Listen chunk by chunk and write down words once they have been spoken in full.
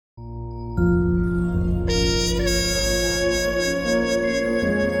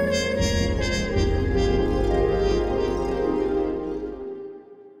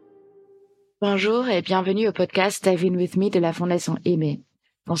Bonjour et bienvenue au podcast Dive In With Me de la Fondation Aimer.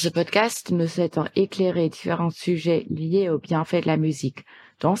 Dans ce podcast, nous souhaitons éclairer différents sujets liés aux bienfaits de la musique.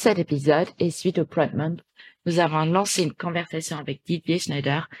 Dans cet épisode, et suite au Pride Month, nous avons lancé une conversation avec Didier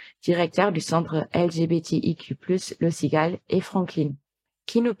Schneider, directeur du centre LGBTIQ+, le CIGALE, et Franklin,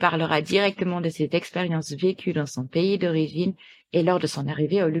 qui nous parlera directement de ses expériences vécues dans son pays d'origine et lors de son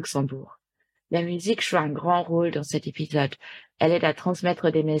arrivée au Luxembourg. La musique joue un grand rôle dans cet épisode. Elle aide à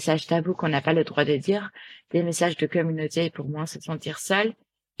transmettre des messages tabous qu'on n'a pas le droit de dire, des messages de communauté pour moins se sentir seul,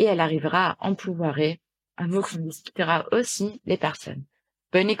 et elle arrivera à empouvoirer, un mot qu'on discutera aussi, les personnes.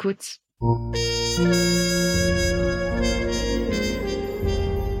 Bonne écoute.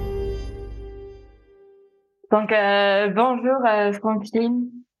 Donc, bonjour Franklin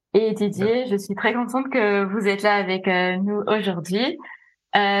et Didier, je suis très contente que vous êtes là avec nous aujourd'hui.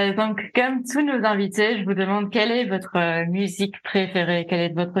 Donc, comme tous nos invités, je vous demande quelle est votre musique préférée, quel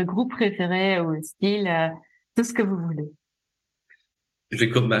est votre groupe préféré ou style, tout ce que vous voulez. Je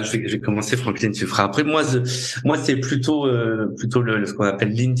vais commencer, Franklin, tu feras. Après, moi, c'est plutôt ce qu'on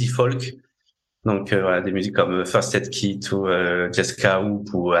appelle l'indie folk. Donc, voilà, des musiques comme First Aid Kit ou Jessica Hoop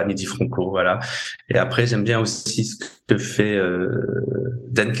ou Annie DiFranco, voilà. Et après, j'aime bien aussi ce que fait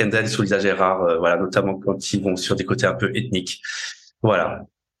Dan Kendall sous Lisa Gérard, voilà, notamment quand ils vont sur des côtés un peu ethniques. Voilà.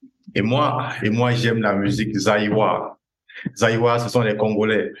 Et moi, j'aime la musique Zaïwa. Zaïwa, ce sont les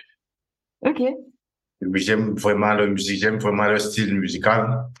Congolais. Ok. J'aime vraiment leur musique, j'aime vraiment leur style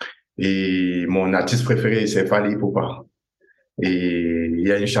musical. Et mon artiste préféré, c'est Fally Ipupa. Et il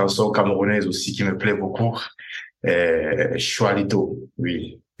y a une chanson camerounaise aussi qui me plaît beaucoup. Choualito,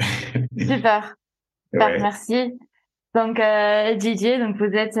 oui. Super. Ouais. Merci. Donc, Didier, donc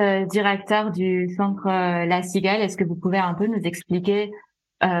vous êtes directeur du centre La Cigale. Est-ce que vous pouvez un peu nous expliquer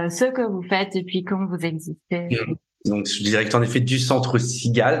ce que vous faites et puis comment vous existez? Donc, je suis directeur en effet du centre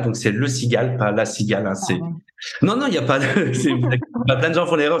CIGALE. Donc, c'est le CIGALE, pas la Cigale. Hein, c'est... Non, il y a pas de... plein de gens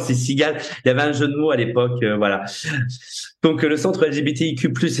font l'erreur, c'est CIGALE. Il y avait un jeu de mots à l'époque, voilà. Donc, le centre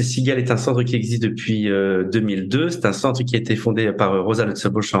LGBTIQ+, et CIGALE est un centre qui existe depuis 2002. C'est un centre qui a été fondé par Rosa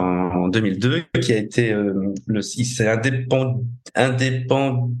Luxembourg en 2002, qui a été il s'est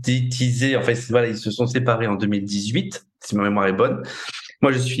indépendantisé. En fait, voilà, ils se sont séparés en 2018, si ma mémoire est bonne.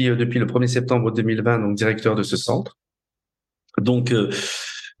 Moi, je suis depuis le 1er septembre 2020 donc directeur de ce centre. Donc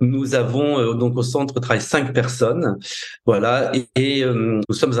nous avons donc au centre travaillent 5 personnes, voilà, et nous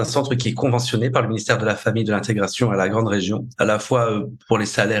sommes un centre qui est conventionné par le ministère de la Famille et de l'Intégration à la grande région, à la fois pour les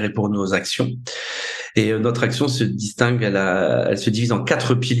salaires et pour nos actions. Et notre action se distingue, elle se divise en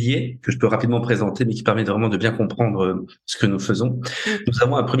 4 piliers que je peux rapidement présenter, mais qui permet vraiment de bien comprendre ce que nous faisons. Nous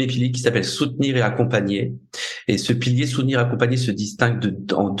avons un premier pilier qui s'appelle soutenir et accompagner. Et ce pilier soutenir et accompagner se distingue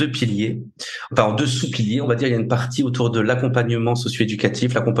en 2 piliers, enfin en 2 sous-piliers. On va dire il y a une partie autour de l'accompagnement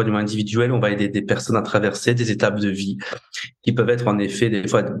socio-éducatif, l'accompagnement individuel. On va aider des personnes à traverser des étapes de vie qui peuvent être en effet des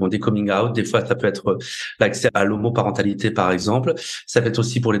fois des coming out, des fois ça peut être l'accès à l'homoparentalité par exemple. Ça peut être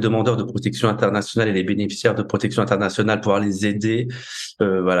aussi pour les demandeurs de protection internationale et les bénéficiaires de protection internationale, pouvoir les aider,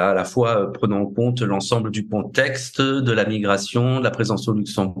 voilà, à la fois prenant en compte l'ensemble du contexte de la migration, de la présence au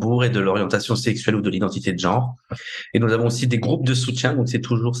Luxembourg et de l'orientation sexuelle ou de l'identité de genre. Et nous avons aussi des groupes de soutien, donc c'est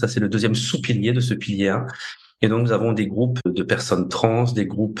toujours ça, c'est le deuxième sous-pilier de ce pilier 1. Et donc nous avons des groupes de personnes trans, des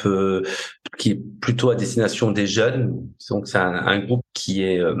groupes qui est plutôt à destination des jeunes. Donc c'est un groupe qui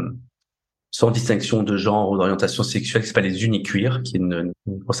est sans distinction de genre ou d'orientation sexuelle, qui s'appelle les uniqueers, qui est une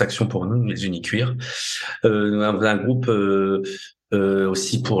grosse action pour nous, les uniqueers. Nous avons un groupe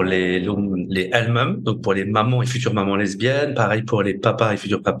aussi pour les elles-mêmes, donc pour les mamans et futures mamans lesbiennes, pareil pour les papas et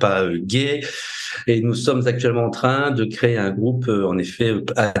futurs papas gays. Et nous sommes actuellement en train de créer un groupe, en effet,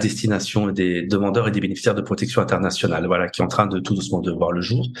 à destination des demandeurs et des bénéficiaires de protection internationale, voilà, qui est en train de tout doucement de voir le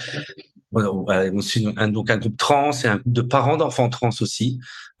jour. Aussi donc un groupe trans et un groupe de parents d'enfants trans aussi.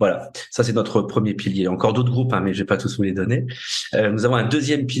 Voilà, ça c'est notre premier pilier. Encore d'autres groupes, mais je vais pas tous vous les donner. Nous avons un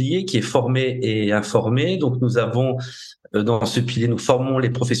deuxième pilier qui est formé et informé. Donc nous avons dans ce pilier, nous formons les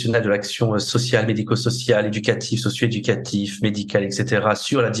professionnels de l'action sociale, médico-sociale, éducative, socio-éducative, médicale, etc.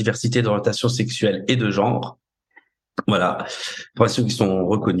 sur la diversité d'orientation sexuelle et de genre. Voilà, pour ceux qui sont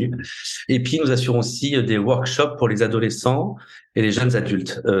reconnus. Et puis, nous assurons aussi des workshops pour les adolescents et les jeunes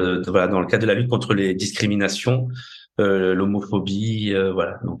adultes. Voilà, dans le cadre de la lutte contre les discriminations, l'homophobie,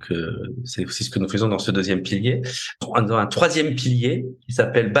 voilà. Donc c'est aussi ce que nous faisons dans ce deuxième pilier. Dans un troisième pilier qui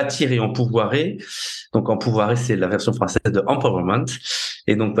s'appelle bâtir et empouvoirer. Donc empouvoirer, c'est la version française de empowerment.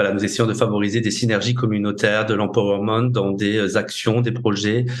 Et donc voilà, nous essayons de favoriser des synergies communautaires, de l'empowerment dans des actions, des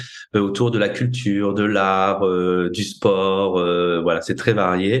projets autour de la culture, de l'art, du sport. Voilà, c'est très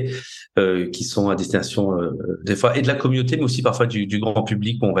varié. Qui sont à destination des fois et de la communauté, mais aussi parfois du grand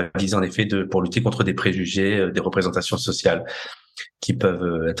public. On va viser en effet pour lutter contre des préjugés, des représentations sociales qui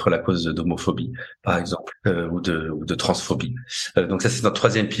peuvent être la cause d'homophobie, par exemple, ou de transphobie. Donc ça, c'est notre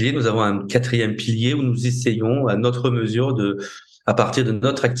troisième pilier. Nous avons un quatrième pilier où nous essayons à notre mesure à partir de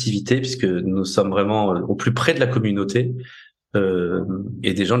notre activité, puisque nous sommes vraiment au plus près de la communauté,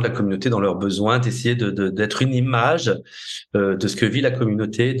 et des gens de la communauté dans leurs besoins, d'essayer d'être une image de ce que vit la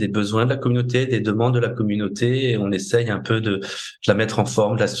communauté, des besoins de la communauté, des demandes de la communauté, et on essaye un peu de la mettre en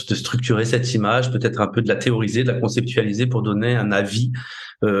forme, de structurer cette image, peut-être un peu de la théoriser, de la conceptualiser pour donner un avis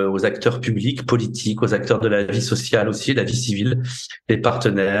aux acteurs publics, politiques, aux acteurs de la vie sociale aussi, la vie civile, les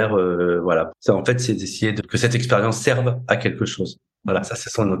partenaires, voilà. Ça, en fait, c'est d'essayer que cette expérience serve à quelque chose. Voilà, ça, ce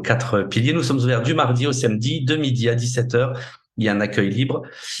sont nos 4 piliers. Nous sommes ouverts du mardi au samedi, de midi à 17h. Il y a un accueil libre,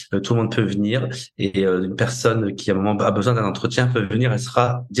 tout le monde peut venir et une personne qui à un moment a besoin d'un entretien peut venir, elle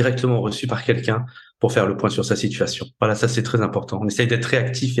sera directement reçue par quelqu'un pour faire le point sur sa situation. Voilà, ça c'est très important. On essaye d'être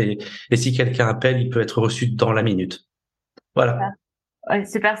réactif et si quelqu'un appelle, il peut être reçu dans la minute. Voilà. Ouais,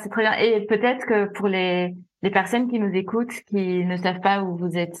 super, c'est très bien. Et peut-être que pour les personnes qui nous écoutent, qui ne savent pas où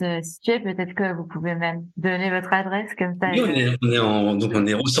vous êtes situé, peut-être que vous pouvez même donner votre adresse comme ça. Oui, on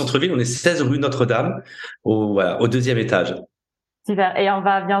est au centre-ville, on est 16 rue Notre-Dame, au 2e étage. Super. Et on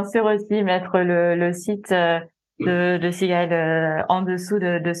va bien sûr aussi mettre le site de CIGALE en dessous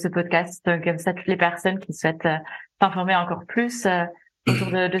de ce podcast. Donc, comme ça, toutes les personnes qui souhaitent s'informer encore plus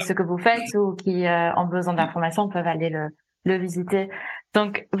autour de ce que vous faites ou qui ont besoin d'informations peuvent aller le visiter.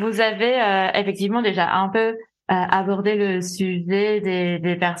 Donc, vous avez effectivement déjà un peu abordé le sujet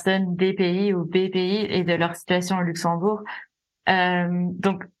des personnes DPI ou BPI et de leur situation au Luxembourg.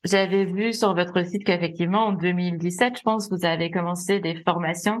 Donc, j'avais vu sur votre site qu'effectivement, en 2017, je pense, vous avez commencé des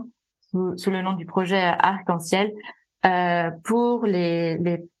formations sous le nom du projet Arc-en-Ciel pour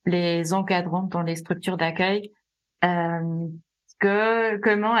les encadrants dans les structures d'accueil.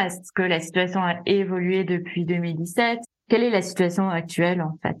 Comment est-ce que la situation a évolué depuis 2017? Quelle est la situation actuelle,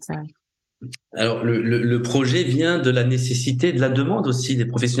 en fait? Alors, le projet vient de la nécessité, de la demande aussi des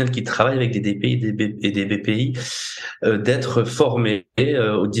professionnels qui travaillent avec des DPI et des BPI d'être formés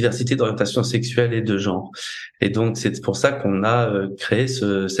aux diversités d'orientation sexuelle et de genre. Et donc, c'est pour ça qu'on a créé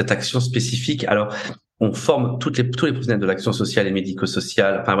cette action spécifique. Alors, on forme tous les professionnels de l'action sociale et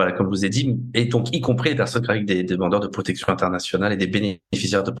médico-sociale, enfin voilà, comme je vous ai dit, et donc y compris les personnes avec des demandeurs de protection internationale et des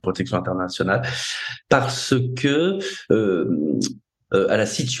bénéficiaires de protection internationale, parce que à la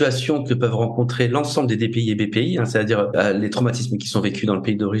situation que peuvent rencontrer l'ensemble des DPI et BPI, c'est-à-dire les traumatismes qui sont vécus dans le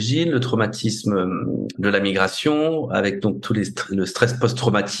pays d'origine, le traumatisme de la migration, avec donc le stress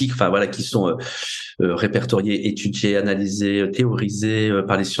post-traumatique, enfin voilà, qui sont répertoriés, étudiés, analysés, théorisés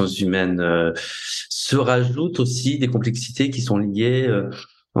par les sciences humaines. Se rajoutent aussi des complexités qui sont liées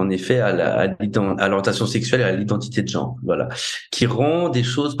en effet à l'orientation sexuelle et à l'identité de genre, voilà, qui rend des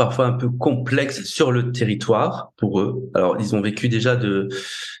choses parfois un peu complexes sur le territoire pour eux. Alors ils ont vécu déjà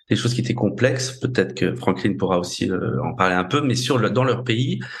des choses qui étaient complexes, peut-être que Franklin pourra aussi en parler un peu, mais dans leur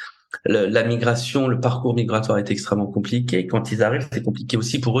pays, la migration, le parcours migratoire est extrêmement compliqué. Quand ils arrivent, c'est compliqué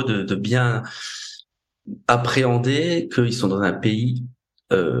aussi pour eux de bien appréhender qu'ils sont dans un pays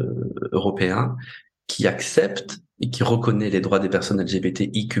européen qui accepte et qui reconnaît les droits des personnes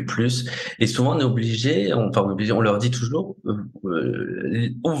LGBTIQ+. Et souvent, on leur dit toujours,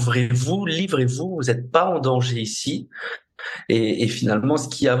 ouvrez-vous, livrez-vous, vous n'êtes pas en danger ici. Et finalement, ce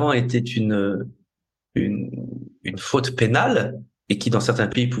qui avant était une faute pénale et qui dans certains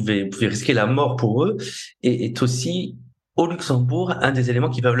pays pouvait risquer la mort pour eux, est aussi au Luxembourg un des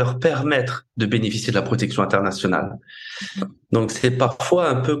éléments qui peuvent leur permettre de bénéficier de la protection internationale. Donc c'est parfois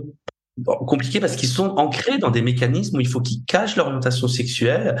un peu compliqué parce qu'ils sont ancrés dans des mécanismes où il faut qu'ils cachent leur orientation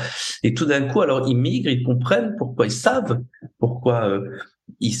sexuelle et tout d'un coup alors ils migrent, ils comprennent pourquoi, ils savent pourquoi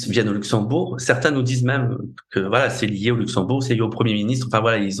ils viennent au Luxembourg. Certains nous disent même que voilà, c'est lié au Luxembourg, c'est lié au Premier ministre. Enfin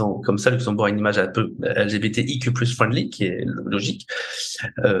voilà, ils ont comme ça le Luxembourg a une image un peu LGBTIQ+ friendly qui est logique,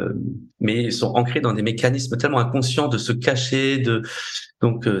 mais ils sont ancrés dans des mécanismes tellement inconscients de se cacher,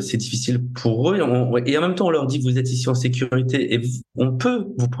 donc c'est difficile pour eux et en même temps on leur dit vous êtes ici en sécurité et on peut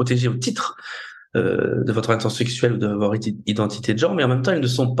vous protéger au titre de votre orientation sexuelle ou de votre identité de genre, mais en même temps, ils ne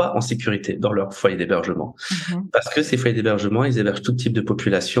sont pas en sécurité dans leur foyer d'hébergement. Parce que ces foyers d'hébergement, ils hébergent tout type de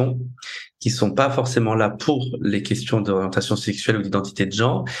population qui sont pas forcément là pour les questions d'orientation sexuelle ou d'identité de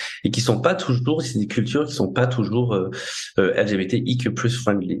genre et qui sont pas toujours, c'est des cultures qui sont pas toujours LGBTIQ+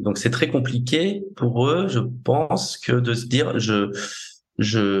 friendly. Donc c'est très compliqué pour eux, je pense, que de se dire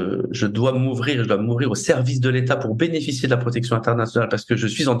je dois m'ouvrir au service de l'État pour bénéficier de la protection internationale parce que je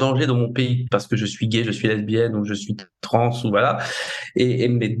suis en danger dans mon pays, parce que je suis gay, je suis lesbienne ou je suis trans ou voilà.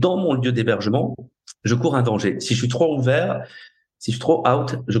 Mais dans mon lieu d'hébergement, je cours un danger. Si je suis trop ouvert, si je suis trop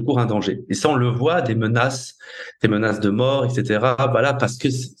out, je cours un danger. Et ça, on le voit, des menaces de mort, etc. Voilà, parce que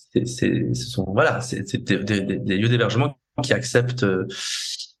c'est des lieux d'hébergement qui acceptent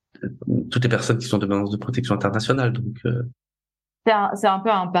toutes les personnes qui sont demandeuses de protection internationale. Donc c'est un peu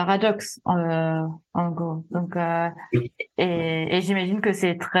un paradoxe en gros. Donc et j'imagine que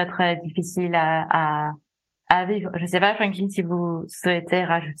c'est très très difficile à vivre. Je sais pas, Franklin, si vous souhaitez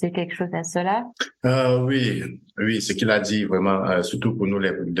rajouter quelque chose à cela. Oui, ce qu'il a dit vraiment, surtout pour nous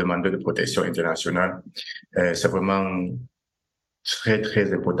les demandeurs de protection internationale, c'est vraiment très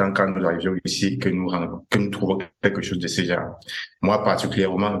très important quand nous arrivions ici que nous trouvons quelque chose de ce genre. Moi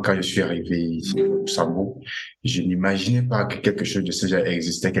particulièrement, quand je suis arrivé ici au Luxembourg, je n'imaginais pas que quelque chose de ce genre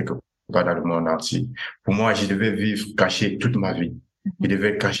existait quelque part dans le monde entier. Pour moi, je devais vivre caché toute ma vie. Je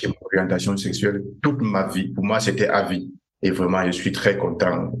devais cacher mon orientation sexuelle toute ma vie. Pour moi, c'était à vie. Et vraiment, je suis très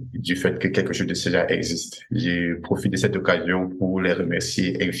content du fait que quelque chose de ce genre existe. Je profite de cette occasion pour les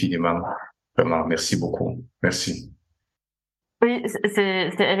remercier infiniment. Vraiment, merci beaucoup. Merci. Oui, c'est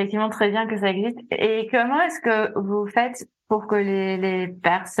effectivement très bien que ça existe. Et comment est-ce que vous faites pour que les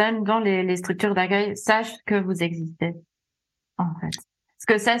personnes dans les structures d'accueil sachent que vous existez, en fait? Parce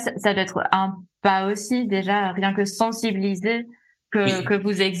que ça doit être un pas aussi, déjà, rien que sensibiliser que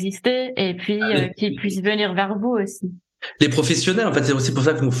vous existez et puis qu'ils puissent venir vers vous aussi. Les professionnels, en fait, c'est aussi pour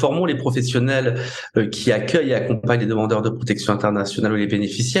ça que nous formons les professionnels qui accueillent et accompagnent les demandeurs de protection internationale ou les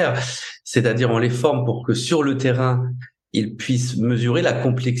bénéficiaires. C'est-à-dire, on les forme pour que sur le terrain, ils puissent mesurer la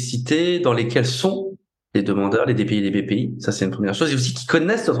complexité dans lesquelles sont les demandeurs, les DPI et les BPI. Ça, c'est une première chose. Et aussi qu'ils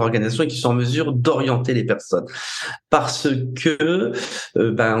connaissent notre organisation et qu'ils sont en mesure d'orienter les personnes. Parce que,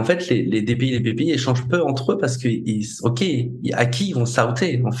 en fait, les DPI et les BPI échangent peu entre eux parce que, à qui ils vont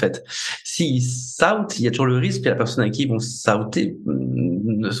s'outer, en fait. S'ils s'outent, il y a toujours le risque que la personne à qui ils vont s'outer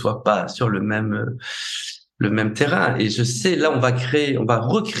ne soit pas sur le même terrain. Et je sais, là, on va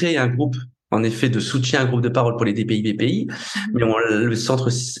recréer un groupe, en effet, de soutien, un groupe de parole pour les DPI, BPI. Mais le centre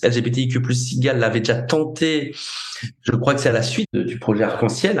LGBTIQ+ CIGALE l'avait déjà tenté. Je crois que c'est à la suite du projet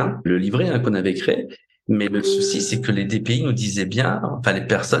Arc-en-Ciel, le livret qu'on avait créé. Mais le souci, c'est que les DPI nous disaient bien, enfin les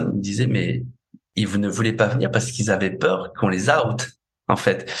personnes nous disaient, mais ils ne voulaient pas venir parce qu'ils avaient peur qu'on les out, en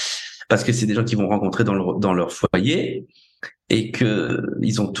fait. Parce que c'est des gens qu'ils vont rencontrer dans leur foyer et que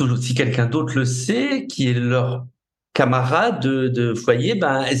ils ont toujours, si quelqu'un d'autre le sait, qui est leur camarade de foyer,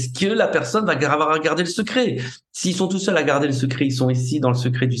 est-ce que la personne va avoir à garder le secret? S'ils sont tout seuls à garder le secret, ils sont ici dans le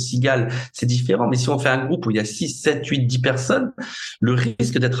secret du cigale, c'est différent. Mais si on fait un groupe où il y a 6, 7, 8, 10 personnes, le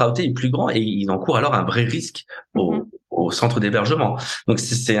risque d'être outé est plus grand et ils encourent alors un vrai risque au centre d'hébergement. Donc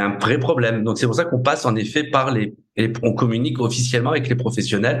c'est un vrai problème. Donc c'est pour ça qu'on passe en effet par on communique officiellement avec les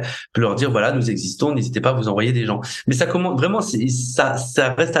professionnels pour leur dire voilà, nous existons, n'hésitez pas à vous envoyer des gens. Mais ça commence vraiment, ça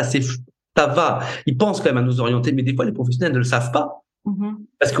reste assez ça va. Ils pensent quand même à nous orienter, mais des fois, les professionnels ne le savent pas.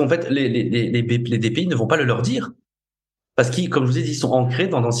 Parce qu'en fait, les DPI ne vont pas le leur dire. Parce qu'ils, comme je vous ai dit, ils sont ancrés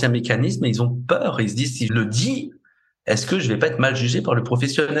dans d'anciens mécanismes et ils ont peur. Ils se disent, si je le dis, est-ce que je vais pas être mal jugé par le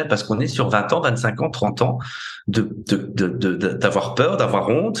professionnel? Parce qu'on est sur 20 ans, 25 ans, 30 ans d'avoir peur, d'avoir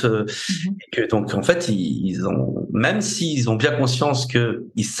honte. Et que, donc, en fait, même s'ils ont bien conscience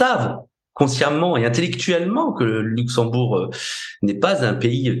ils savent consciemment et intellectuellement que le Luxembourg n'est pas un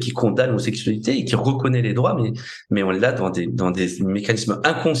pays qui condamne l'homosexualité et qui reconnaît les droits, mais on est là dans des mécanismes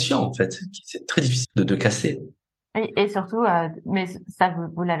inconscients, en fait, qui c'est très difficile de casser. Et surtout, mais ça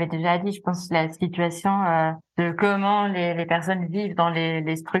vous l'avez déjà dit, je pense, la situation de comment les personnes vivent dans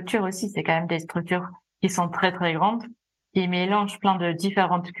les structures aussi, c'est quand même des structures qui sont très très grandes, qui mélangent plein de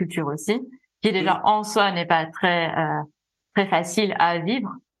différentes cultures aussi, qui déjà en soi n'est pas très très facile à vivre.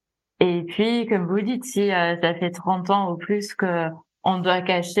 Et puis, comme vous dites, si ça fait 30 ans ou plus que on doit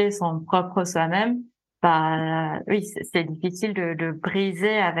cacher son propre soi-même, oui, c'est difficile de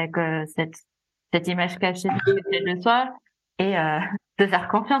briser avec cette image cachée de soi et de faire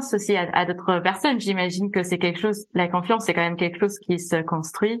confiance aussi à d'autres personnes. J'imagine que c'est quelque chose, la confiance, c'est quand même quelque chose qui se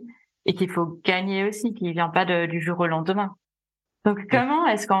construit et qu'il faut gagner aussi, qui vient pas du jour au lendemain. Donc, comment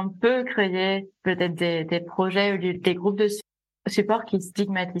est-ce qu'on peut créer peut-être des projets ou des groupes de support qui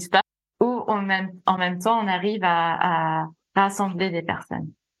stigmatisent pas, où en même temps on arrive à rassembler des personnes?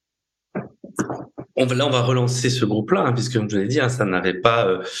 On va relancer ce groupe-là, hein, puisque comme je l'ai dit, hein, ça n'avait pas,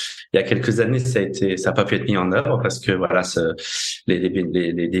 il y a quelques années, ça a pas pu être mis en œuvre parce que voilà, les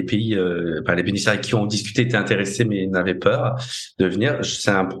pays, les bénéficiaires qui ont discuté étaient intéressés mais n'avaient peur de venir.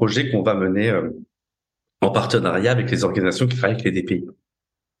 C'est un projet qu'on va mener en partenariat avec les organisations qui travaillent avec les DPI.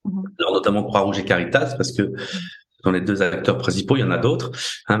 Alors, notamment Croix-Rouge et Caritas, parce que dans les deux acteurs principaux, il y en a d'autres,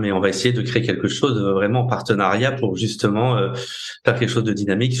 hein, mais on va essayer de créer quelque chose vraiment en partenariat pour justement faire quelque chose de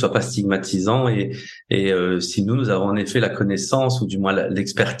dynamique, qui soit pas stigmatisant. Et si nous avons en effet la connaissance ou du moins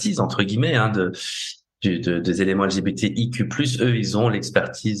l'expertise entre guillemets des éléments LGBTIQ+, eux ils ont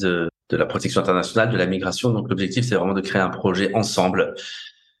l'expertise de la protection internationale, de la migration. Donc l'objectif c'est vraiment de créer un projet ensemble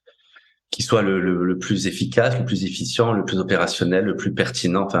qui soit le plus efficace, le plus efficient, le plus opérationnel, le plus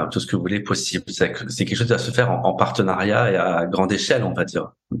pertinent, enfin tout ce que vous voulez possible. C'est quelque chose qui va se faire en partenariat et à grande échelle, on va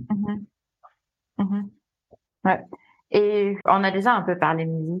dire. Ouais. Et on a déjà un peu parlé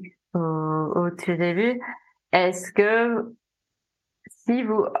musique au tout début. Est-ce que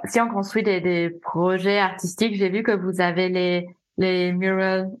si on construit des projets artistiques, j'ai vu que vous avez les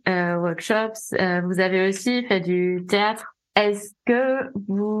mural workshops, vous avez aussi fait du théâtre. Est-ce que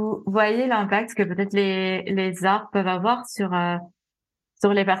vous voyez l'impact que peut-être les arts peuvent avoir sur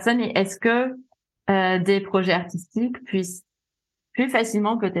les personnes, et est-ce que des projets artistiques puissent plus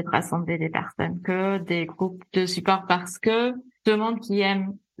facilement peut-être rassembler des personnes que des groupes de support, parce que tout le monde qui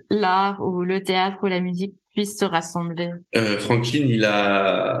aime l'art ou le théâtre ou la musique puisse se rassembler? Franklin,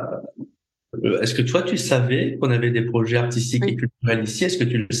 est-ce que toi tu savais qu'on avait des projets artistiques et culturels ici? Est-ce que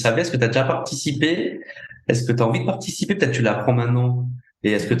tu le savais? Est-ce que tu as déjà participé? Est-ce que tu as envie de participer? Peut-être tu l'apprends maintenant.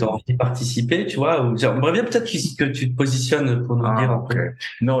 Et est-ce que tu as envie de participer, tu vois? Ou j'aimerais bien peut-être que tu te positionnes pour nous dire un peu.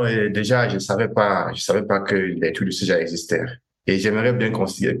 Non, déjà, je savais pas que les tours du CIGALE existaient. Et j'aimerais bien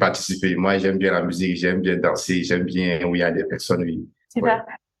participer. Moi, j'aime bien la musique, j'aime bien danser, j'aime bien où il y a des personnes. Oui. Super.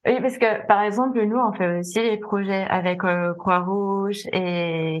 Ouais. Oui, parce que, par exemple, nous, on fait aussi des projets avec Croix-Rouge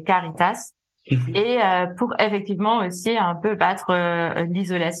et Caritas. Et pour effectivement aussi un peu battre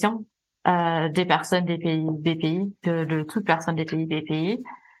l'isolation des personnes des pays de toute personne des pays.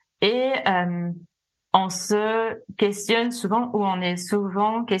 Et on se questionne souvent, ou on est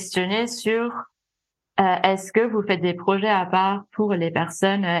souvent questionné sur est-ce que vous faites des projets à part pour les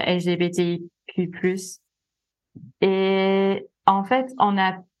personnes LGBTIQ+. Et en fait, on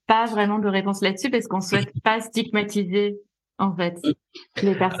n'a pas vraiment de réponse là-dessus parce qu'on souhaite pas stigmatiser en fait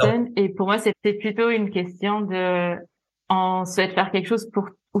les personnes. Et pour moi, c'est plutôt une question on souhaite faire quelque chose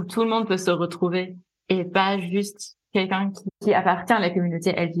où tout le monde peut se retrouver et pas juste quelqu'un qui appartient à la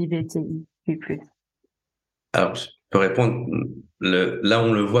communauté LGBTIQ+. Alors, je peux répondre. Là,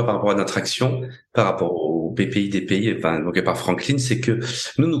 on le voit par rapport à notre action, par rapport au PPI des pays, enfin, donc par Franklin, c'est que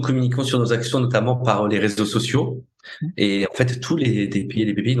nous communiquons sur nos actions, notamment par les réseaux sociaux. Et en fait, tous les DPI et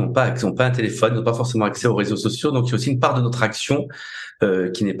les PPI n'ont pas un téléphone, n'ont pas forcément accès aux réseaux sociaux. Donc, il y a aussi une part de notre action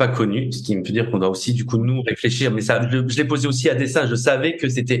qui n'est pas connue, ce qui me fait dire qu'on doit aussi, du coup, nous réfléchir. Mais ça, je l'ai posé aussi à dessein. Je savais que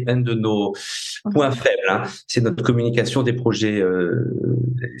c'était un de nos points faibles. Hein. C'est notre communication des projets.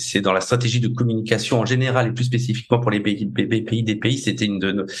 C'est dans la stratégie de communication en général et plus spécifiquement pour les PPI des pays. C'est une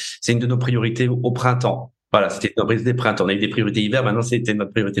de nos priorités au printemps. Voilà, c'était notre priorité printemps. On a eu des priorités hiver, maintenant c'était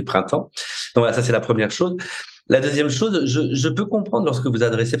notre priorité printemps. Donc voilà, ça c'est la première chose. La deuxième chose, je peux comprendre lorsque vous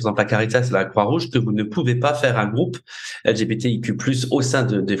adressez, par exemple, à Caritas et à la Croix-Rouge, que vous ne pouvez pas faire un groupe LGBTIQ+ au sein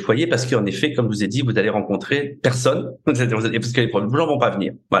des foyers, parce qu'en effet, comme je vous ai dit, vous allez rencontrer personne, parce que les gens vont pas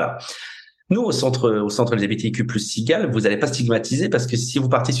venir. Voilà. Nous, au centre LGBTIQ+ CIGALE, vous n'allez pas stigmatiser, parce que si vous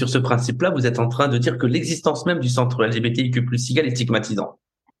partez sur ce principe-là, vous êtes en train de dire que l'existence même du centre LGBTIQ+ CIGALE est stigmatisant.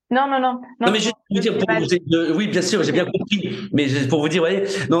 Non, mais je veux dire, oui, bien sûr, j'ai bien compris, mais pour vous dire, voyez,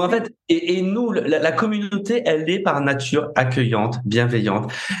 donc en fait, et nous, la communauté, elle est par nature accueillante,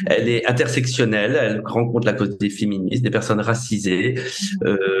 bienveillante, elle est intersectionnelle, elle rencontre la cause des féministes, des personnes racisées,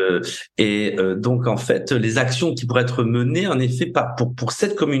 donc en fait, les actions qui pourraient être menées, en effet, pour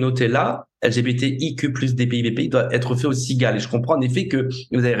cette communauté-là, LGBTIQ+ des pays BPI doit être fait au CIGALE. Et je comprends en effet que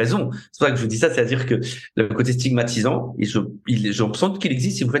vous avez raison. C'est pour ça que je vous dis ça, c'est-à-dire que le côté stigmatisant, je sens qu'il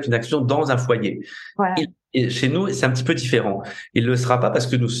existe si vous faites une action dans un foyer. Voilà. Et chez nous, c'est un petit peu différent. Il le sera pas parce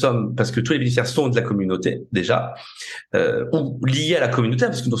que tous les bénéficiaires sont de la communauté, déjà, ou liés à la communauté,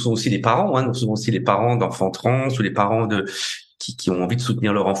 parce que nous sommes aussi les parents, nous sommes aussi les parents d'enfants trans ou les parents qui ont envie de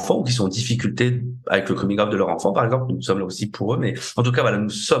soutenir leur enfant ou qui sont en difficulté avec le coming out de leur enfant, par exemple. Nous sommes là aussi pour eux, mais en tout cas, voilà, nous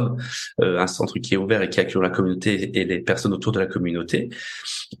sommes un centre qui est ouvert et qui accueille la communauté et les personnes autour de la communauté,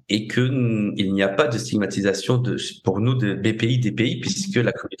 et que il n'y a pas de stigmatisation pour nous de BPI, DPI, puisque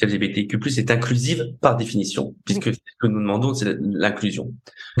la communauté LGBTIQ+ est inclusive par définition, puisque ce que nous demandons, c'est l'inclusion.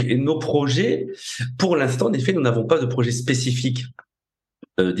 Et nos projets, pour l'instant, en effet, nous n'avons pas de projet spécifique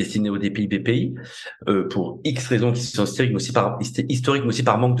destiné aux DPI, BPI, pour X raisons qui sont historiques, mais aussi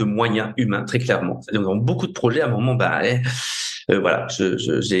par manque de moyens humains, très clairement. C'est-à-dire, nous avons beaucoup de projets. À un moment, voilà,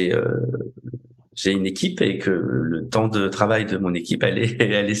 j'ai une équipe et que le temps de travail de mon équipe, elle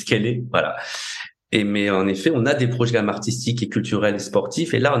est ce qu'elle est, voilà. Mais en effet, on a des programmes artistiques et culturels et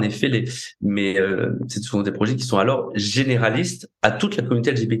sportifs. Et là, en effet, ce sont des projets qui sont alors généralistes à toute la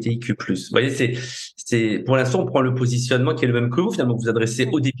communauté LGBTIQ+. Vous voyez, pour l'instant, on prend le positionnement qui est le même que vous. Finalement, vous vous adressez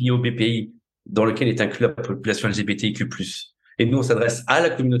au DPI, au BPI, dans lequel est inclus la population LGBTIQ+. Et nous, on s'adresse à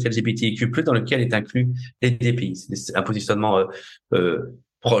la communauté LGBTIQ+, dans lequel est inclus les DPI. C'est un positionnement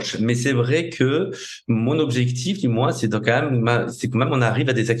proche. Mais c'est vrai que mon objectif, du moins, c'est quand même on arrive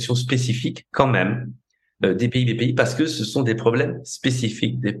à des actions spécifiques quand même des pays BPI, parce que ce sont des problèmes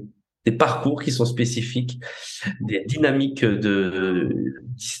spécifiques, des parcours qui sont spécifiques, des dynamiques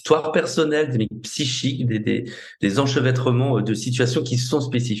d'histoire personnelle, des dynamiques psychiques, des enchevêtrements de situations qui sont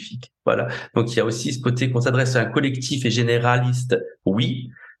spécifiques. Voilà. Donc il y a aussi ce côté qu'on s'adresse à un collectif et généraliste, oui,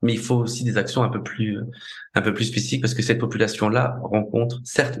 mais il faut aussi des actions un peu plus spécifiques, parce que cette population-là rencontre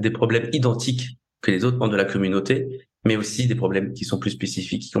certes des problèmes identiques que les autres membres de la communauté, mais aussi des problèmes qui sont plus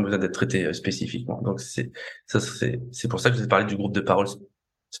spécifiques, qui ont besoin d'être traités spécifiquement. Donc c'est pour ça que je vous ai parlé du groupe de parole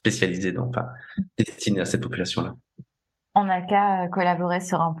spécialisé, destiné à cette population-là. On n'a qu'à collaborer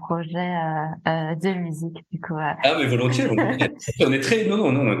sur un projet de musique, du coup. Ah, mais volontiers. On est très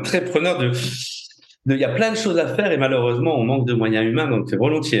preneurs il y a plein de choses à faire et malheureusement on manque de moyens humains, donc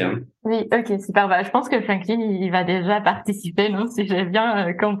volontiers. Hein. Oui, ok, super. Je pense que Franklin il va déjà participer, non? Si j'ai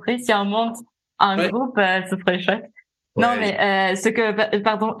bien compris, si on monte un groupe, ce serait chouette. Ouais. Non, mais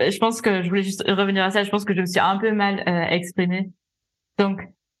pardon, je pense que je voulais juste revenir à ça. Je pense que je me suis un peu mal exprimée. Donc,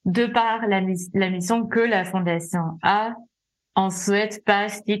 de par la mission que la Fondation a, on souhaite pas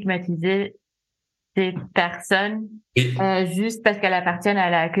stigmatiser des personnes juste parce qu'elles appartiennent à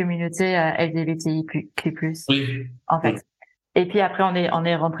la communauté LGBTIQ+. Oui. En fait. Oui. Et puis après on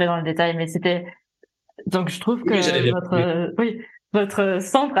est rentré dans le détail, mais c'était donc je trouve que votre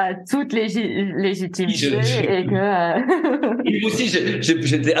centre a toute légitimité et que aussi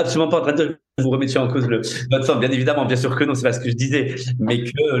j'étais absolument pas en train de dire que vous remettiez en cause votre centre, bien évidemment, bien sûr que non, c'est pas ce que je disais, mais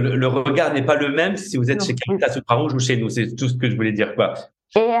que le regard n'est pas le même si vous êtes chez Caritas ou Croix-Rouge ou chez nous, c'est tout ce que je voulais dire, quoi.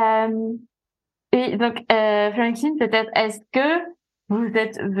 Et donc, Franklin, peut-être, est-ce que vous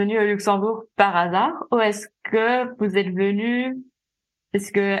êtes venu au Luxembourg par hasard ou est-ce que vous êtes venu,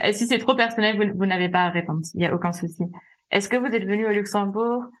 si c'est trop personnel, vous n'avez pas à répondre, il n'y a aucun souci. Est-ce que vous êtes venu au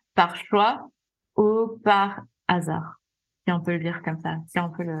Luxembourg par choix ou par hasard? Si on peut le dire comme ça, si on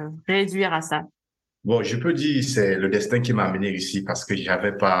peut le réduire à ça. Bon, je peux dire c'est le destin qui m'a amené ici parce que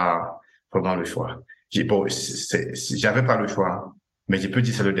j'avais pas vraiment le choix. J'avais pas le choix. Mais je peux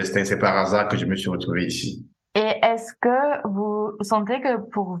dire c'est le destin, c'est par hasard que je me suis retrouvé ici. Et est-ce que vous sentez que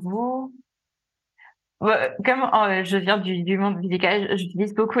pour vous, comme je viens du monde musical,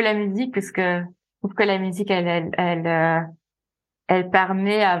 j'utilise beaucoup la musique parce que je trouve que la musique, elle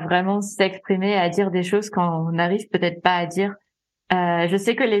permet à vraiment s'exprimer, à dire des choses qu'on n'arrive peut-être pas à dire. Je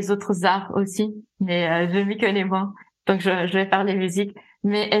sais que les autres arts aussi, mais je m'y connais moins, donc je vais parler musique.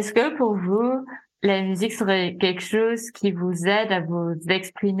 Mais est-ce que pour vous, la musique serait quelque chose qui vous aide à vous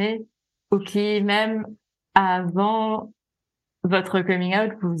exprimer ou qui, même avant votre coming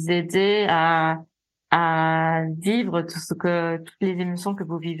out, vous aidait à vivre toutes les émotions que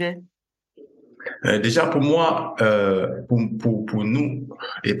vous vivez? Déjà pour moi, pour nous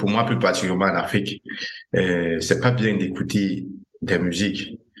et pour moi plus particulièrement en Afrique, c'est pas bien d'écouter des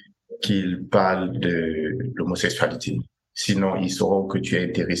musiques qui parlent de l'homosexualité. Sinon, ils sauront que tu es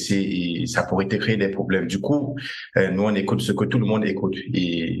intéressé et ça pourrait te créer des problèmes. Du coup, nous, on écoute ce que tout le monde écoute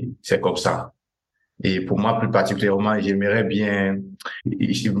et c'est comme ça. Et pour moi, plus particulièrement, j'aimerais bien,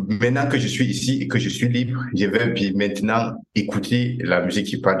 maintenant que je suis ici et que je suis libre, je vais bien maintenant écouter la musique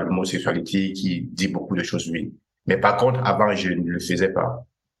qui parle de l'homosexualité, qui dit beaucoup de choses, oui. Mais par contre, avant, je ne le faisais pas.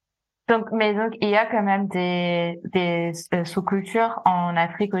 Donc, il y a quand même des sous-cultures en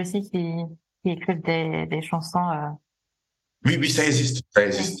Afrique aussi qui écrivent des chansons. Oui, ça existe.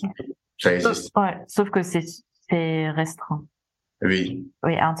 Sauf que c'est restreint. Oui.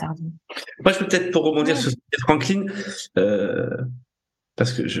 Oui, interdit. Moi, je peux peut-être, pour rebondir sur Franklin,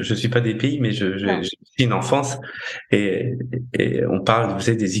 parce que je suis pas des pays, mais j'ai aussi une enfance et on parle, vous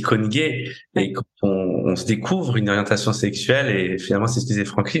savez, des icônes gays. Et quand on se découvre une orientation sexuelle, et finalement, c'est ce que disait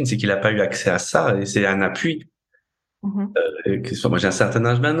Franklin, c'est qu'il a pas eu accès à ça, et c'est un appui. Moi, j'ai un certain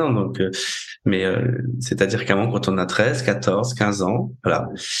âge maintenant, donc, c'est-à-dire qu'avant, quand on a 13, 14, 15 ans, voilà,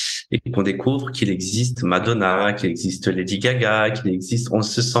 et qu'on découvre qu'il existe Madonna, qu'il existe Lady Gaga, qu'il existe, on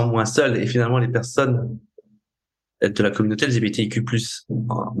se sent moins seul. Et finalement, les personnes de la communauté LGBTIQ+,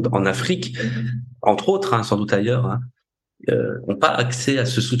 en Afrique, entre autres, hein, sans doute ailleurs, hein, ont pas accès à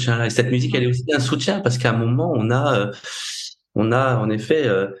ce soutien-là. Et cette musique, elle est aussi un soutien parce qu'à un moment, on a en effet,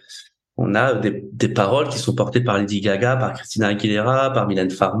 on a des paroles qui sont portées par Lady Gaga, par Christina Aguilera, par Mylène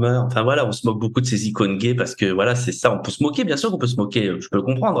Farmer. Enfin voilà, on se moque beaucoup de ces icônes gays parce que voilà, c'est ça. On peut se moquer, bien sûr qu'on peut se moquer, je peux le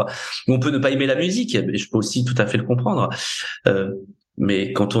comprendre. On peut ne pas aimer la musique, et je peux aussi tout à fait le comprendre.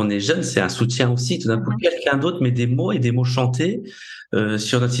 Mais quand on est jeune, c'est un soutien aussi. Tout d'un coup, quelqu'un d'autre met des mots et des mots chantés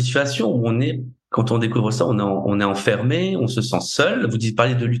sur notre situation où on est. Quand on découvre ça, on est enfermé, on se sent seul. Vous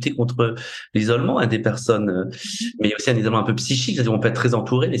parlez de lutter contre l'isolement, hein, des personnes, mais aussi un isolement un peu psychique. C'est-à-dire, on peut être très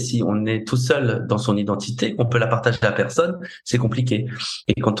entouré, mais si on est tout seul dans son identité, qu'on peut la partager à personne, c'est compliqué.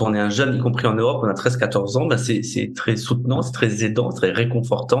 Et quand on est un jeune, y compris en Europe, on a 13, 14 ans, c'est très soutenant, c'est très aidant, c'est très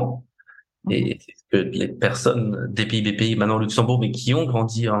réconfortant. Et c'est ce que les personnes des pays, maintenant Luxembourg, mais qui ont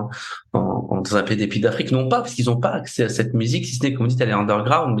grandi dans un pays des pays d'Afrique, n'ont pas, parce qu'ils n'ont pas accès à cette musique, si ce n'est, comme vous dites, elle est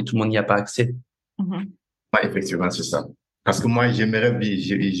underground, mais tout le monde n'y a pas accès. Ouais, effectivement, c'est ça. Parce que moi, j'aimerais bien,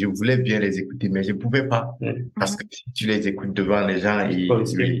 je voulais bien les écouter, mais je pouvais pas. Parce que si tu les écoutes devant les gens, ils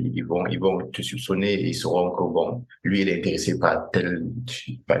vont te soupçonner et ils sauront que bon, lui, il est intéressé par telle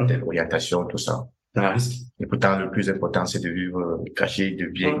orientation, tout ça. Et pourtant, le plus important, c'est de vivre caché, de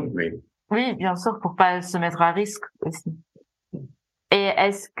bien, Oui, bien sûr, pour pas se mettre à risque aussi. Et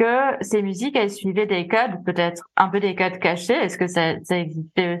est-ce que ces musiques, elles suivaient des codes, peut-être un peu des codes cachés? Est-ce que ça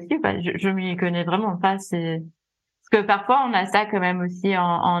existait aussi? Bah, je m'y connais vraiment pas. Parce que parfois on a ça quand même aussi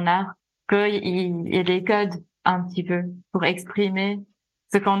en art, qu'il y a des codes un petit peu pour exprimer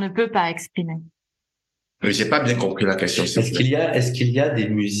ce qu'on ne peut pas exprimer. J'ai pas bien compris la question. Est-ce qu'il y a des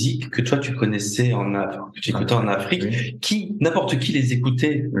musiques que toi tu connaissais que tu écoutais en Afrique, qui n'importe qui les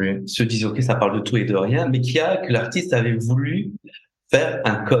écoutait, se disait ok, ça parle de tout et de rien, mais que l'artiste avait voulu faire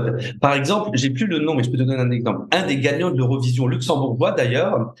un code. Par exemple, j'ai plus le nom, mais je peux te donner un exemple. Un des gagnants de l'Eurovision luxembourgeois,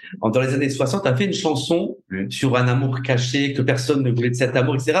 d'ailleurs, dans les années 60, a fait une chanson sur un amour caché, que personne ne voulait de cet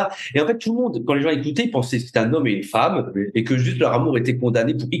amour, etc. Et en fait, tout le monde, quand les gens écoutaient, ils pensaient que c'était un homme et une femme, et que juste leur amour était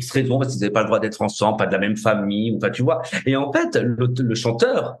condamné pour X raisons, parce qu'ils n'avaient pas le droit d'être ensemble, pas de la même famille, enfin, tu vois. Et en fait, le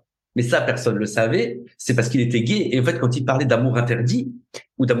chanteur, mais ça, personne le savait, c'est parce qu'il était gay. Et en fait, quand il parlait d'amour interdit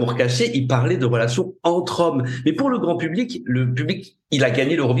ou d'amour caché, il parlait de relations entre hommes. Mais pour le grand public, il a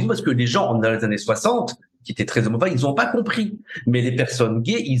gagné l'Eurovision parce que les gens, dans les années 60, qui étaient très homophobes, ils n'ont pas compris. Mais les personnes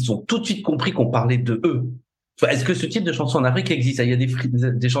gays, ils ont tout de suite compris qu'on parlait de eux. Est-ce que ce type de chanson en Afrique existe? Il y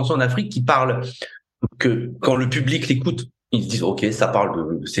a des chansons en Afrique qui parlent que quand le public l'écoute, ils se disent ok, ça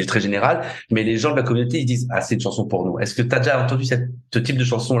parle c'est très général, mais les gens de la communauté ils disent ah c'est une chanson pour nous. Est-ce que tu as déjà entendu ce type de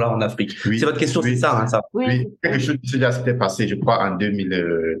chanson là en Afrique? C'est votre question, c'est ça, hein, ça. Oui, quelque chose qui s'était passé, je crois, en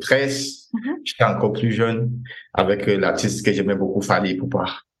 2013. J'étais encore plus jeune avec l'artiste que j'aimais beaucoup, Fally Ipupa.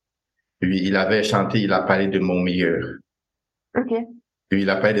 Lui, il avait chanté, il a parlé de mon meilleur. Lui, il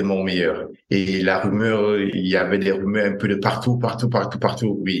a parlé de mon meilleur. Et la rumeur, il y avait des rumeurs un peu de partout.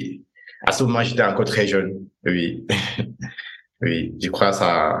 Oui. À ce moment, j'étais encore très jeune. Oui. Oui, je crois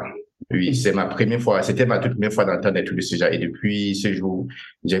ça. Oui, c'était ma toute première fois d'entendre des trucs de ce genre. Et depuis ce jour,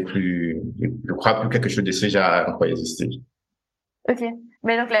 je crois plus quelque chose de ce genre a encore existé. Ok.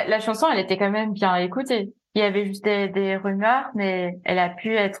 Mais donc, la chanson, elle était quand même bien écoutée. Il y avait juste des rumeurs, mais elle a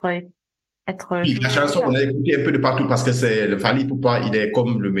pu être oui, la chanson, on a écouté un peu de partout parce que c'est le Fally Ipupa, il est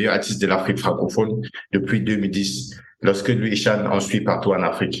comme le meilleur artiste de l'Afrique francophone depuis 2010. Lorsque lui, il chante, on suit partout en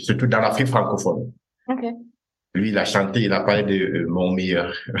Afrique, surtout dans l'Afrique francophone. Ok. Lui, il a chanté, il a parlé de mon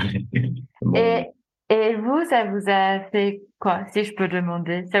meilleur. Et vous, ça vous a fait quoi, si je peux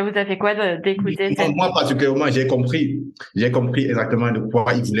demander? Ça vous a fait quoi d'écouter cette... Moi, particulièrement, j'ai compris exactement de quoi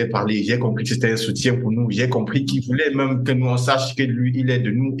il voulait parler. J'ai compris que c'était un soutien pour nous. J'ai compris qu'il voulait même que nous, on sache que lui, il est de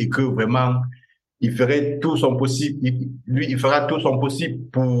nous et que vraiment, il ferait tout son possible. Il fera tout son possible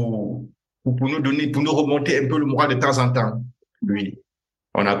pour nous donner, pour nous remonter un peu le moral de temps en temps. Oui.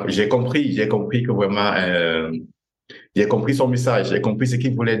 J'ai compris que vraiment, j'ai compris son message, j'ai compris ce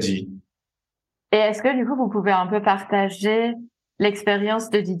qu'il voulait dire. Et est-ce que du coup vous pouvez un peu partager l'expérience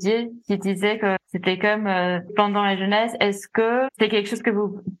de Didier qui disait que c'était comme pendant la jeunesse? Est-ce que c'est quelque chose que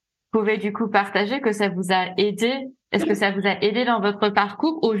vous pouvez du coup partager, que ça vous a aidé? Est-ce que ça vous a aidé dans votre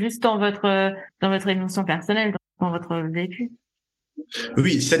parcours ou juste dans votre émotion personnelle, dans votre vécu?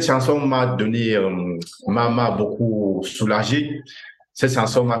 Oui, cette chanson m'a beaucoup soulagé. Cette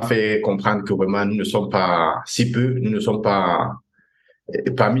chanson m'a fait comprendre que vraiment, nous ne sommes pas si peu, nous ne sommes pas,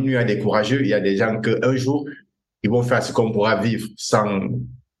 parmi nous, il y a des courageux, il y a des gens qu'un jour, ils vont faire ce qu'on pourra vivre sans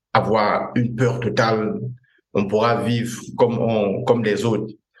avoir une peur totale. On pourra vivre comme les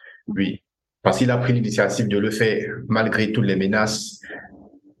autres. Oui. Parce qu'il a pris l'initiative de le faire malgré toutes les menaces.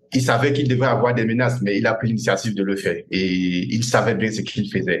 Il savait qu'il devait avoir des menaces, mais il a pris l'initiative de le faire. Et il savait bien ce qu'il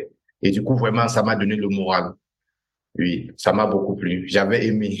faisait. Et du coup, vraiment, ça m'a donné le moral. Oui, ça m'a beaucoup plu. J'avais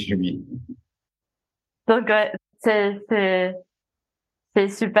aimé, oui. Donc, c'est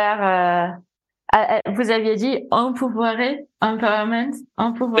super. Vous aviez dit empowerment.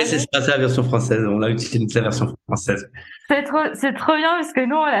 Oui, c'est ça, c'est la version française. On a utilisé la version française. C'est trop bien parce que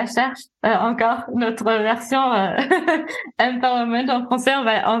nous on la cherche encore notre version empowerment en français.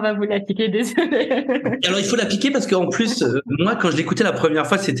 On va vous la piquer, désolé. Alors il faut la piquer parce qu'en plus moi quand je l'écoutais la première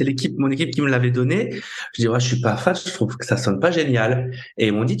fois, c'était mon équipe qui me l'avait donné. Je dis ouais, je suis pas fan, je trouve que ça sonne pas génial. Et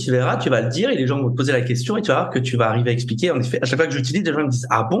ils m'ont dit tu verras, tu vas le dire et les gens vont te poser la question et tu vas voir que tu vas arriver à expliquer. En effet, à chaque fois que j'utilise, les gens me disent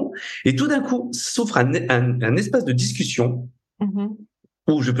ah bon. Et tout d'un coup s'offre un espace de discussion. Mm-hmm.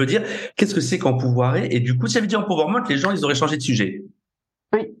 Où je peux dire qu'est-ce que c'est qu'empouvoirer, et du coup si j'avais dit empouvoirment, les gens ils auraient changé de sujet.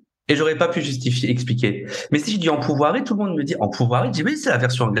 Oui. Et j'aurais pas pu expliquer. Mais si je dis empouvoirer, tout le monde me dit empouvoirer, je dis oui, c'est la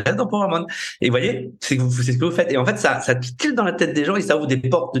version anglaise d'empowerment. Et vous voyez, c'est ce que vous faites. Et en fait, ça tire dans la tête des gens et ça ouvre des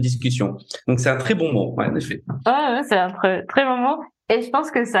portes de discussion. Donc c'est un très bon mot, ouais, en effet. Ouais, c'est un très bon mot. Et je pense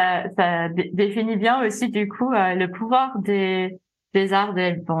que ça définit bien aussi du coup le pouvoir des arts.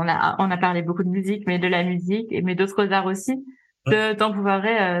 On a parlé beaucoup de musique, mais de la musique, mais d'autres arts aussi.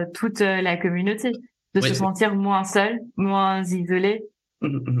 D'empouvoirer toute la communauté, de se sentir moins seul, moins isolé.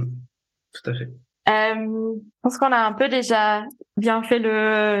 Tout à fait. Je pense qu'on a un peu déjà bien fait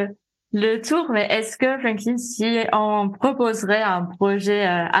le tour, mais est-ce que, Franklin, si on proposerait un projet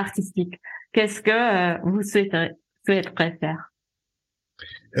artistique, qu'est-ce que vous souhaiterez faire?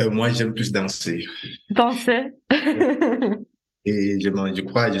 Moi, j'aime plus danser. Danser? Et je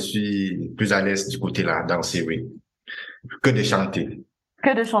crois que je suis plus à l'aise du côté là, danser, oui. Que de chanter.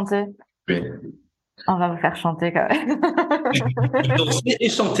 Que de chanter? Oui. On va vous faire chanter quand même. Danser et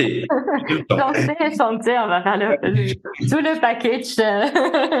chanter. Danser et chanter, on va faire tout le package.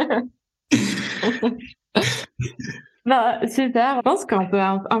 Non, super. Je pense qu'on peut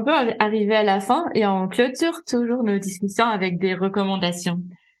un peu arriver à la fin et on clôture toujours nos discussions avec des recommandations.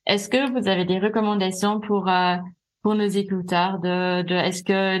 Est-ce que vous avez des recommandations pour nos écouteurs est-ce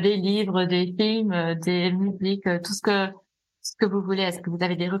que des livres, des films, des musiques, tout ce que vous voulez, est-ce que vous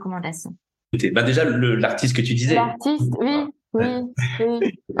avez des recommandations? Bah déjà l'artiste que tu disais. L'artiste, oui.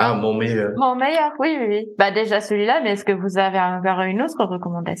 Ah, mon meilleur. Mon meilleur, oui. Bah déjà celui-là, mais est-ce que vous avez encore une autre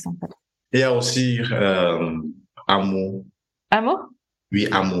recommandation peut-être? Il y a aussi Amour. Amour? Oui,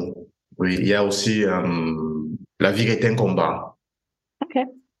 Amour. Oui, il y a aussi La vie est un combat. Ok.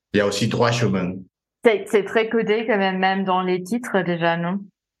 Il y a aussi Trois chemins. C'est très codé quand même dans les titres déjà, non?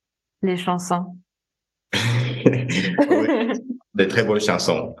 Les chansons. Oui, des très bonnes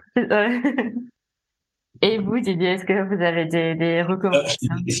chansons. Et vous, Didier, est-ce que vous avez des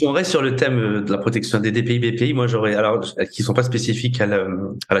recommandations? Si on reste sur le thème de la protection des DPI, BPI, moi j'aurais, alors, qui sont pas spécifiques à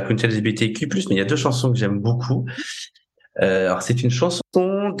la communauté LBGTIQ+, mais il y a deux chansons que j'aime beaucoup. Alors c'est une chanson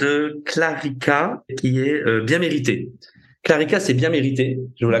de Clarica qui est bien méritée. Clarica, c'est bien mérité,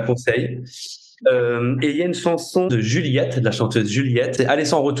 je vous la conseille. Et il y a une chanson de Juliette, de la chanteuse Juliette, c'est Aller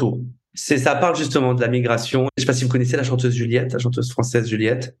sans retour. Ça parle justement de la migration. Je sais pas si vous connaissez la chanteuse Juliette, la chanteuse française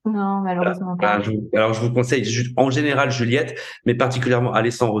Juliette. Non, malheureusement pas. Alors je vous conseille en général Juliette, mais particulièrement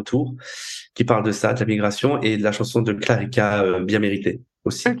Aller sans retour, qui parle de ça, de la migration, et de la chanson de Clarica, bien méritée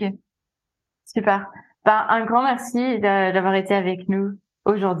aussi. Ok, super. Un grand merci d'avoir été avec nous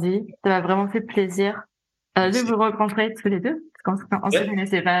aujourd'hui. Ça m'a vraiment fait plaisir de vous rencontrer tous les deux, parce qu'on se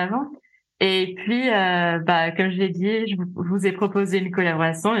connaissait pas avant. Et puis, comme je l'ai dit, je vous ai proposé une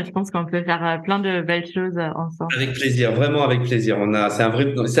collaboration et je pense qu'on peut faire plein de belles choses ensemble. Avec plaisir, vraiment avec plaisir.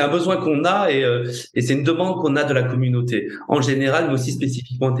 C'est un besoin qu'on a et c'est une demande qu'on a de la communauté en général, mais aussi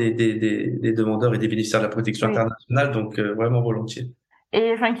spécifiquement des demandeurs et des bénéficiaires de la protection internationale. Donc vraiment volontiers.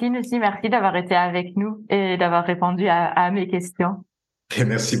 Et Franklin aussi, merci d'avoir été avec nous et d'avoir répondu à mes questions. Et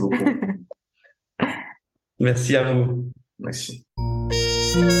merci beaucoup. Merci à vous. Merci.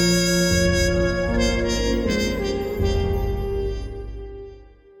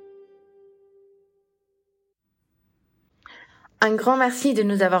 Un grand merci de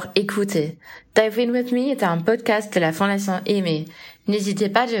nous avoir écoutés. Dive In With Me est un podcast de la Fondation Aimer. N'hésitez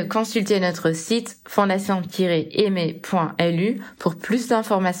pas de consulter notre site fondation-aimer.lu pour plus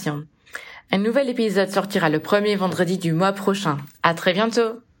d'informations. Un nouvel épisode sortira le premier vendredi du mois prochain. À très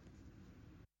bientôt!